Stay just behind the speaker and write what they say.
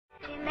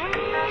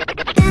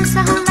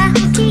dança, rolar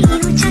roquinho,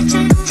 tcha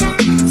tcha tcha.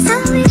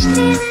 São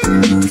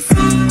estrelas no céu.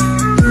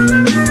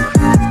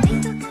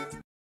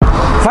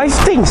 5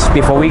 things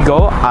before we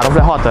go out of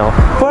the hotel.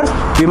 First,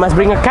 we must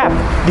bring a cap.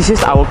 This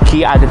is our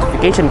key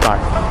identification card.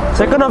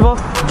 Second of all,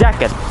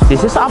 jacket.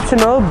 This is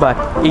optional, but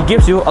it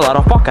gives you a lot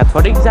of pocket.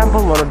 For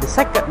example,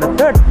 the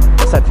third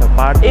essential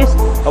part is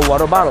a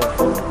water bottle.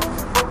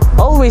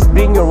 Always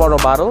bring your water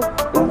bottle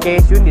in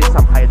case you need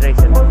some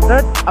hydration.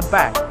 Third, a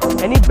bag.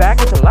 Any bag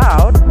is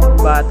allowed,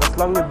 but as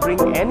long as you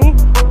bring any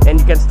and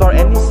you can store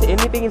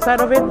anything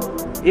inside of it,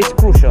 is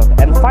crucial.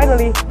 And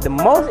finally, the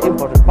most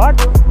important part,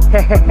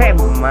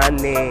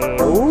 money.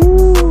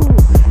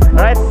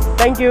 Alright,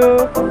 thank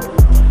you.